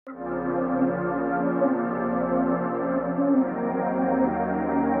Yeah.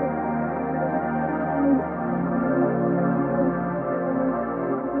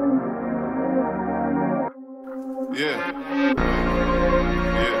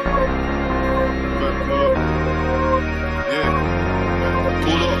 Back up. Yeah.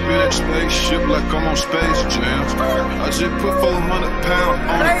 Pull up in that spaceship like I'm on Space Jam. I just put 400 pounds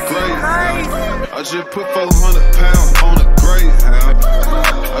on a Greyhound. I just put 400 pounds on a Greyhound.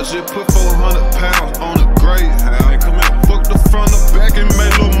 I just put 400 pounds on a Greyhound. Come here. Fuck the front of back and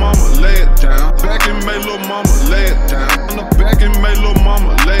made lil' mama lay it down. Back and made lil' mama lay it down. On the back and made lil'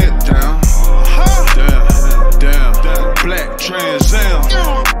 mama lay it down. Damn. Black Trans Am.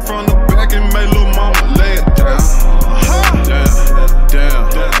 From the back and made lil' mama lay it down. Damn.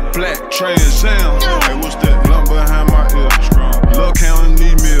 Black Trans Am. Hey, what's that lump behind my ear? Love counting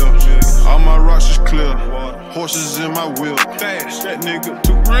these meals. All my rocks is clear. Horses in my wheel. Fast. That nigga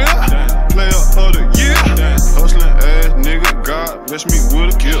too real. Player of the year. Hustling ass nigga. God bless me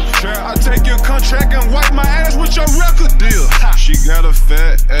with a gift. I take your contract and wipe my ass with your record deal. She got a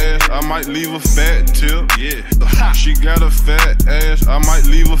fat ass. I might leave a fat tip. Yeah. She got a fat ass. I might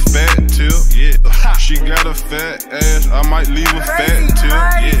leave a fat tip. Yeah. She got a fat ass. I might leave a fat tip.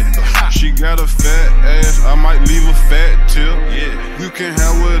 Yeah. She got a fat ass. I might leave a fat tip. Yeah. You can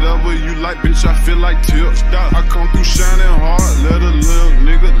have whatever you like, bitch. I feel like tips. I come through shining hard. Let a little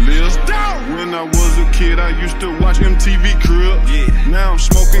nigga live. When I was a kid, I used to watch MTV Crib. Yeah. Now I'm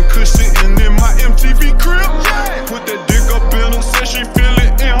smoking kush sitting in my MTV Crib. Yeah. Put that dick up in her, said she feel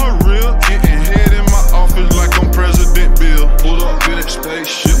it in her rib. Getting head in my office like I'm President Bill. Pull up in that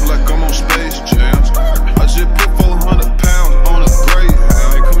spaceship like I'm on Space Jam. I just put 400 pounds on a Greyhound.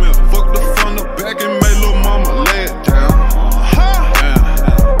 Hey, come here. Fuck the front, the back, and made lil' mama lay it down.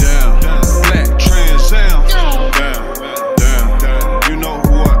 Damn. Black Trans Am. Damn. You know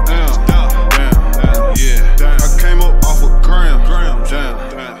who I am. Damn. Yeah. I came up off a gram.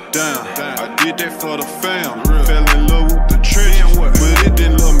 Damn. I did that for the fam. Fell in love with the trenches, but it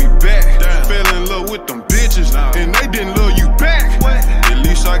didn't love me back. Fell in love with them bitches, and they didn't love you back. At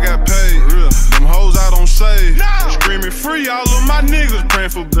least I got paid. Them hoes I don't save. Screaming free, all of my niggas praying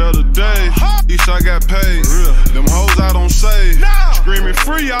for better days. At least I got paid. Them hoes I don't save. Screaming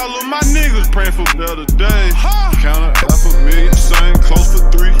free, all of my niggas praying for better days. Counted $500,000, sang close for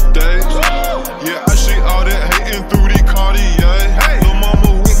 3 days. Yeah, I see all that hating through the Cartier. Lil'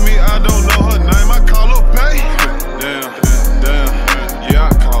 mama with me, I don't know her name, I call her Bae. Damn. Yeah,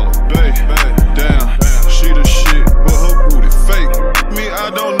 I call her Bae. Damn. She the shit, but her booty fake. Me, I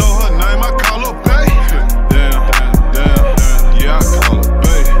don't know her name, I call her Bae. Damn. Yeah, I call her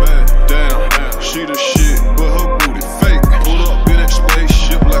Bae. Damn. She the shit, but her booty fake. Pull up in that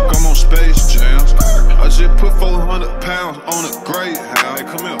spaceship like I'm on Space Jam. I just put 400 pounds on a Greyhound. Hey,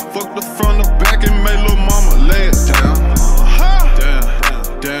 come here. Fuck the